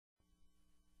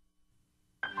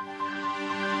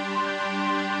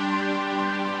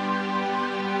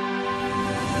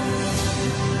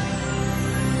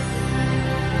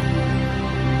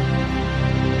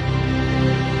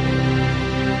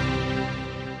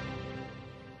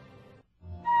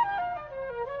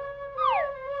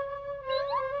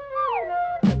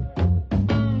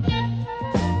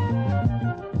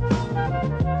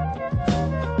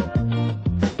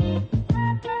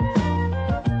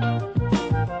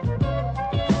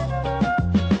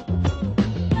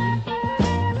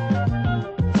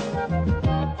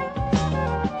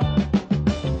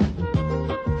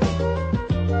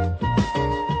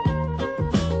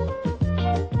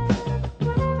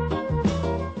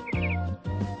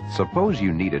Suppose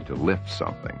you needed to lift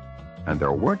something, and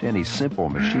there weren't any simple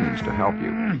machines to help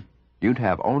you. You'd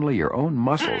have only your own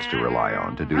muscles to rely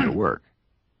on to do the work.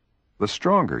 The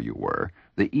stronger you were,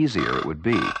 the easier it would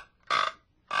be.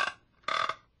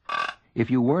 If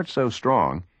you weren't so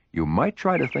strong, you might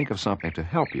try to think of something to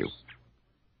help you.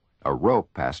 A rope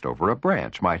passed over a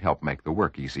branch might help make the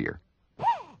work easier.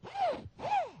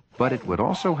 But it would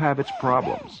also have its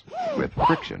problems, with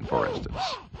friction, for instance.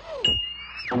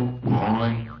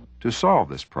 To solve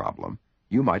this problem,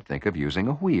 you might think of using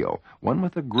a wheel, one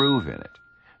with a groove in it,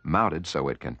 mounted so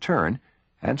it can turn,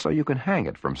 and so you can hang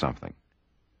it from something.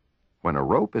 When a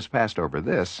rope is passed over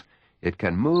this, it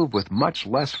can move with much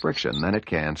less friction than it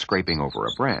can scraping over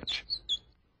a branch.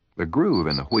 The groove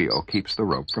in the wheel keeps the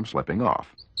rope from slipping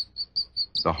off.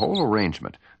 The whole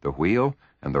arrangement, the wheel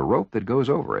and the rope that goes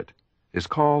over it, is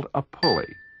called a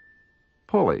pulley.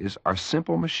 Pulleys are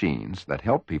simple machines that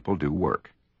help people do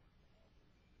work.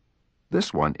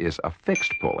 This one is a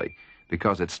fixed pulley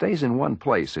because it stays in one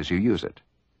place as you use it.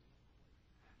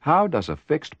 How does a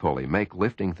fixed pulley make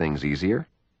lifting things easier?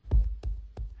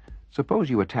 Suppose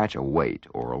you attach a weight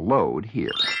or a load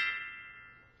here.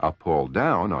 A pull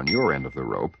down on your end of the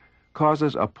rope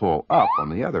causes a pull up on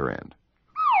the other end.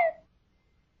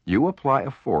 You apply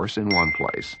a force in one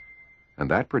place, and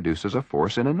that produces a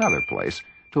force in another place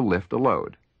to lift a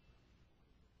load.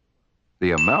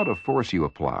 The amount of force you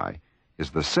apply is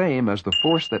the same as the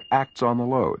force that acts on the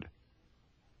load.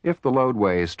 If the load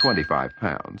weighs 25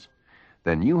 pounds,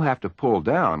 then you have to pull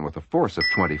down with a force of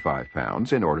 25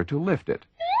 pounds in order to lift it.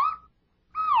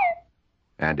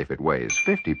 And if it weighs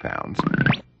 50 pounds,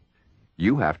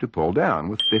 you have to pull down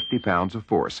with 50 pounds of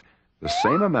force, the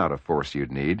same amount of force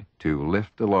you'd need to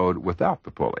lift the load without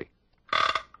the pulley.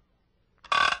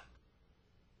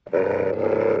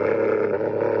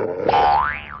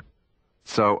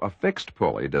 So a fixed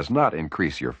pulley does not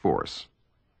increase your force.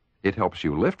 It helps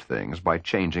you lift things by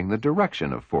changing the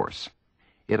direction of force.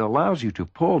 It allows you to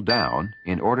pull down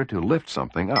in order to lift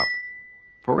something up.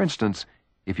 For instance,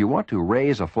 if you want to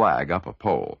raise a flag up a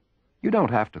pole, you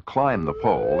don't have to climb the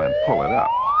pole and pull it up.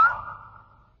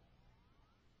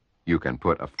 You can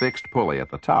put a fixed pulley at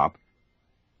the top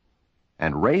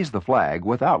and raise the flag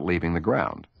without leaving the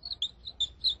ground.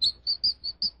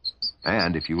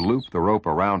 And if you loop the rope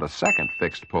around a second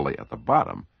fixed pulley at the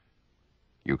bottom,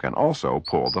 you can also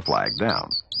pull the flag down.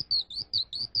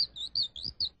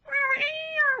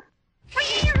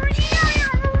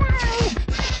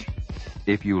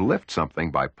 If you lift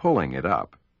something by pulling it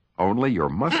up, only your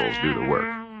muscles do the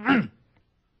work.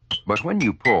 But when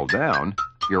you pull down,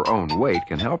 your own weight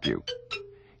can help you.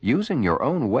 Using your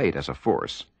own weight as a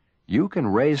force, you can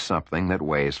raise something that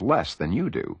weighs less than you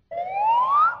do,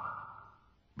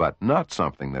 but not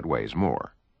something that weighs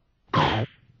more.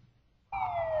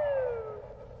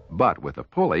 But with a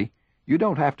pulley, you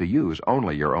don't have to use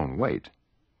only your own weight.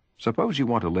 Suppose you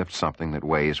want to lift something that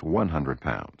weighs 100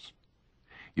 pounds.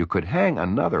 You could hang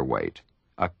another weight,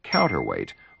 a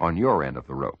counterweight, on your end of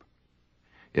the rope.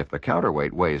 If the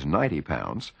counterweight weighs 90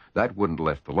 pounds, that wouldn't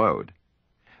lift the load.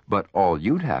 But all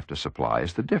you'd have to supply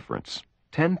is the difference,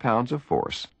 10 pounds of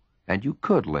force, and you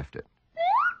could lift it.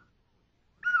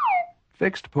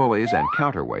 Fixed pulleys and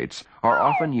counterweights are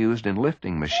often used in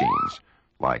lifting machines,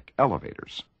 like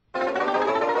elevators.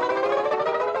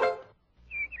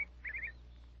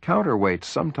 Counterweights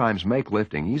sometimes make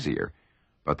lifting easier,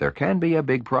 but there can be a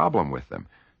big problem with them,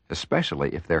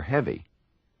 especially if they're heavy.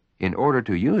 In order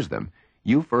to use them,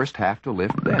 you first have to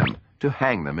lift them to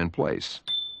hang them in place.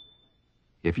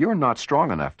 If you're not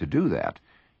strong enough to do that,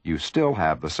 you still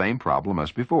have the same problem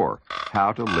as before,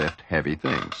 how to lift heavy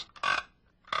things.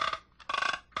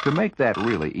 To make that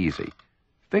really easy,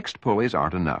 fixed pulleys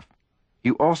aren't enough.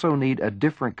 You also need a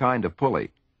different kind of pulley,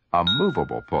 a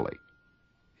movable pulley.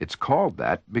 It's called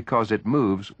that because it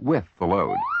moves with the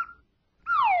load.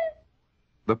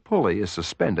 The pulley is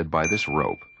suspended by this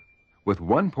rope, with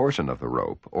one portion of the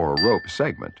rope, or rope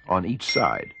segment, on each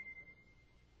side.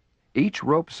 Each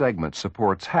rope segment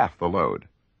supports half the load.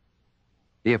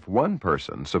 If one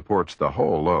person supports the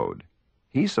whole load,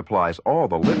 he supplies all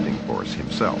the lifting force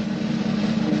himself.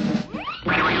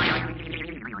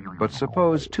 But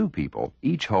suppose two people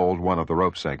each hold one of the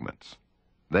rope segments.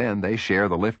 Then they share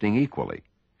the lifting equally.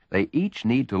 They each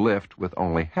need to lift with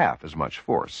only half as much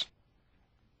force.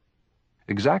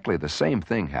 Exactly the same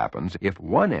thing happens if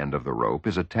one end of the rope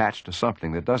is attached to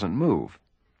something that doesn't move.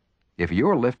 If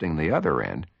you're lifting the other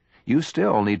end, you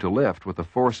still need to lift with a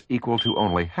force equal to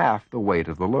only half the weight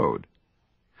of the load.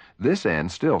 This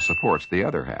end still supports the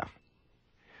other half.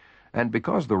 And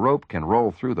because the rope can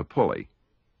roll through the pulley,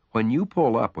 when you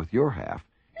pull up with your half,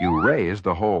 you raise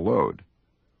the whole load.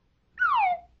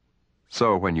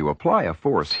 So when you apply a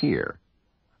force here,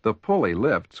 the pulley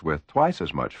lifts with twice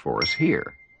as much force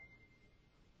here.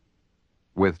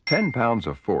 With 10 pounds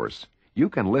of force, you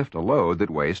can lift a load that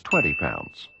weighs 20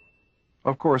 pounds.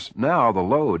 Of course, now the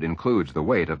load includes the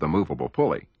weight of the movable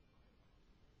pulley.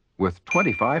 With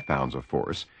 25 pounds of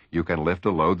force, you can lift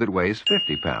a load that weighs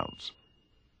 50 pounds.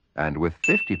 And with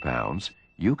 50 pounds,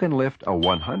 you can lift a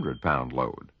 100-pound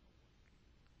load.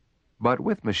 But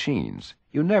with machines,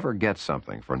 you never get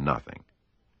something for nothing.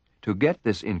 To get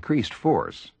this increased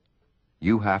force,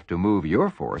 you have to move your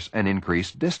force an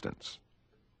increased distance.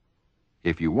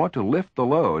 If you want to lift the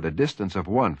load a distance of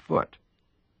 1 foot,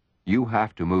 you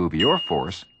have to move your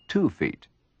force 2 feet.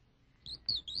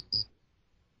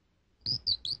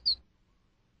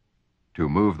 To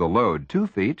move the load 2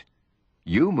 feet,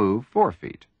 you move 4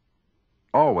 feet,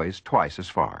 always twice as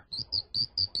far.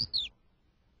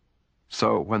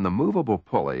 So when the movable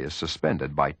pulley is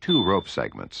suspended by 2 rope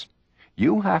segments,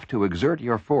 you have to exert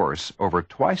your force over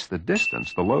twice the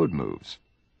distance the load moves,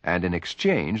 and in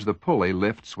exchange the pulley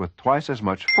lifts with twice as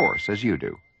much force as you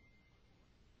do.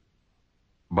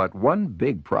 But one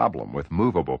big problem with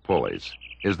movable pulleys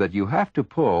is that you have to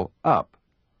pull up,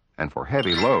 and for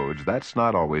heavy loads that's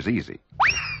not always easy.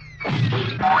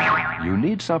 You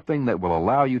need something that will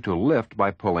allow you to lift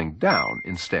by pulling down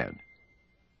instead.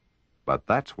 But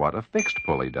that's what a fixed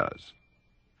pulley does.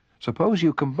 Suppose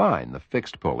you combine the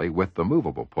fixed pulley with the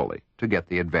movable pulley to get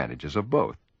the advantages of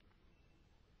both.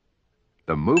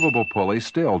 The movable pulley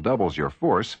still doubles your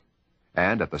force,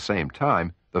 and at the same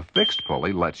time, the fixed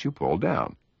pulley lets you pull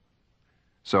down.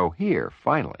 So here,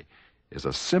 finally, is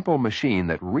a simple machine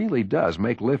that really does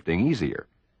make lifting easier.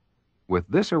 With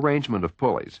this arrangement of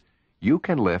pulleys, you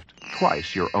can lift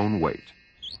twice your own weight.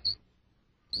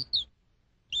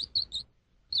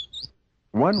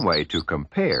 One way to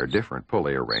compare different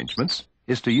pulley arrangements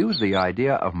is to use the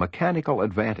idea of mechanical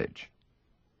advantage.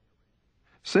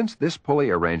 Since this pulley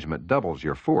arrangement doubles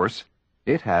your force,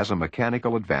 it has a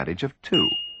mechanical advantage of 2.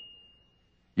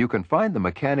 You can find the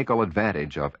mechanical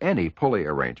advantage of any pulley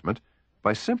arrangement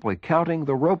by simply counting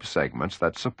the rope segments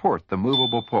that support the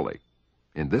movable pulley,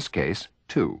 in this case,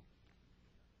 2.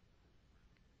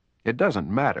 It doesn't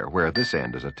matter where this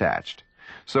end is attached,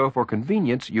 so for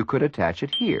convenience you could attach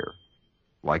it here,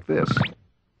 like this.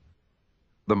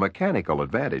 The mechanical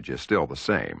advantage is still the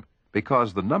same,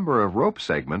 because the number of rope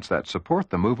segments that support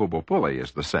the movable pulley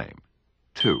is the same,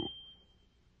 2.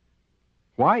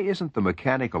 Why isn't the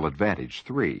mechanical advantage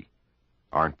 3?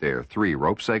 Aren't there 3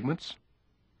 rope segments?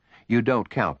 You don't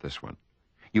count this one.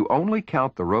 You only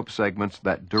count the rope segments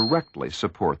that directly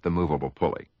support the movable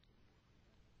pulley.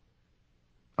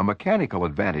 A mechanical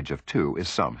advantage of 2 is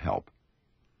some help.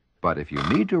 But if you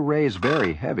need to raise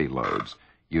very heavy loads,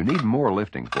 you need more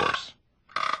lifting force.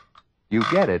 You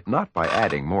get it not by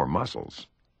adding more muscles,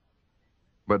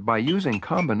 but by using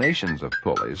combinations of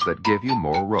pulleys that give you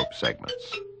more rope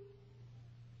segments.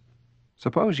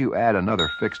 Suppose you add another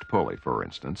fixed pulley, for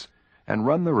instance, and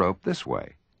run the rope this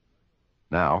way.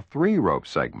 Now 3 rope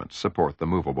segments support the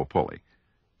movable pulley,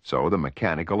 so the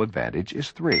mechanical advantage is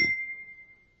 3.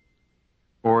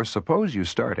 Or suppose you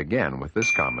start again with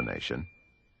this combination,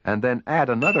 and then add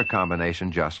another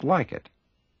combination just like it.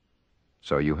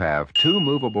 So you have 2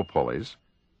 movable pulleys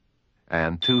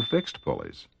and 2 fixed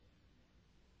pulleys.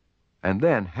 And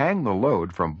then hang the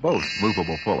load from both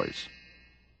movable pulleys.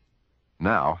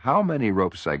 Now, how many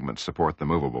rope segments support the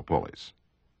movable pulleys?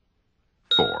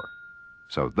 4.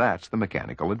 So that's the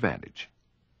mechanical advantage.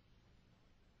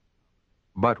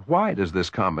 But why does this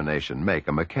combination make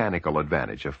a mechanical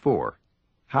advantage of 4?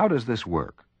 How does this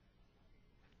work?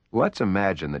 Let's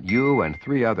imagine that you and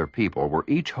 3 other people were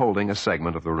each holding a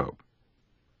segment of the rope.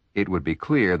 It would be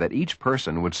clear that each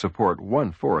person would support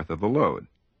 1/4 of the load.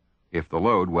 If the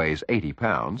load weighs 80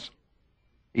 pounds,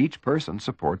 each person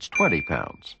supports 20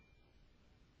 pounds.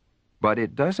 But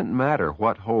it doesn't matter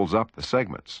what holds up the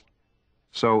segments.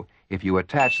 So if you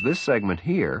attach this segment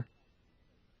here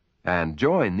and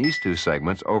join these 2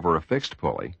 segments over a fixed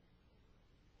pulley,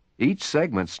 each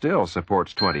segment still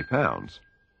supports 20 pounds,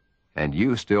 and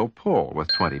you still pull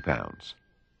with 20 pounds.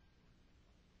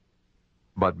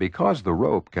 But because the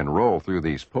rope can roll through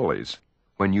these pulleys,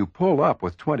 when you pull up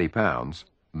with 20 pounds,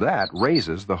 that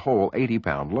raises the whole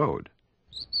 80-pound load.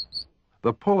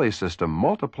 The pulley system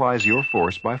multiplies your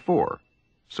force by 4,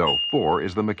 so 4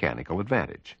 is the mechanical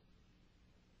advantage.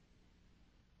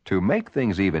 To make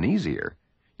things even easier,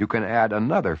 you can add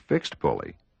another fixed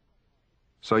pulley.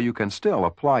 So you can still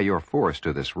apply your force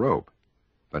to this rope,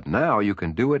 but now you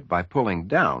can do it by pulling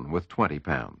down with 20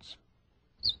 pounds.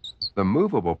 The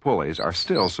movable pulleys are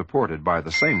still supported by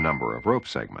the same number of rope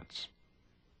segments.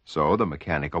 so the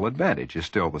mechanical advantage is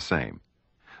still the same.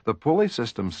 The pulley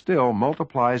system still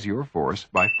multiplies your force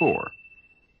by 4.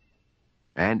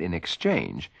 And in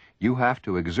exchange, you have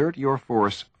to exert your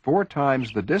force 4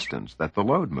 times the distance that the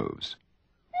load moves.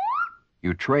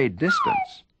 You trade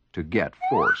distance to get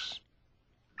force.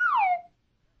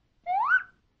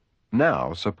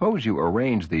 Now, suppose you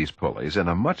arrange these pulleys in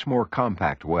a much more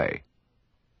compact way.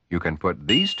 You can put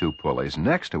these 2 pulleys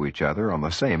next to each other on the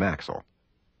same axle.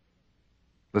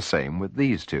 The same with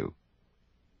these 2.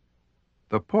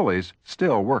 The pulleys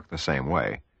still work the same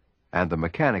way, and the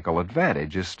mechanical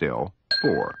advantage is still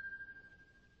 4.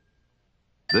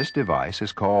 This device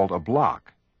is called a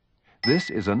block. This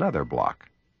is another block.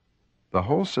 The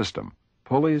whole system,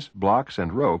 pulleys, blocks,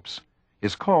 and ropes,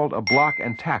 is called a block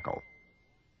and tackle.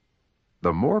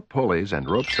 The more pulleys and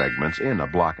rope segments in a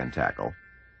block and tackle,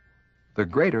 the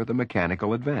greater the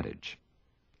mechanical advantage,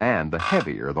 and the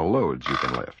heavier the loads you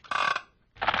can lift.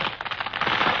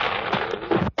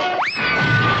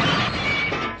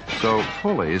 So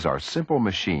pulleys are simple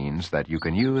machines that you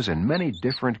can use in many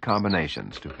different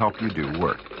combinations to help you do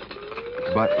work.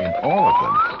 But in all of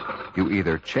them, you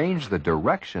either change the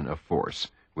direction of force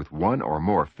with 1 or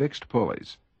more fixed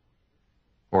pulleys,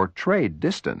 or trade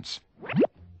distance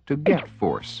to get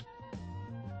force,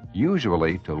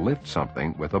 usually to lift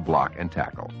something with a block and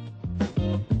tackle.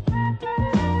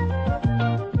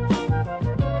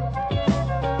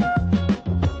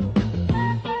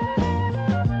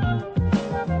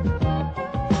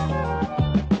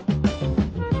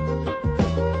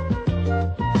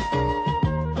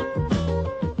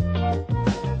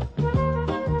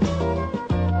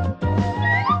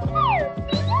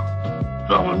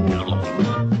 Oh, no.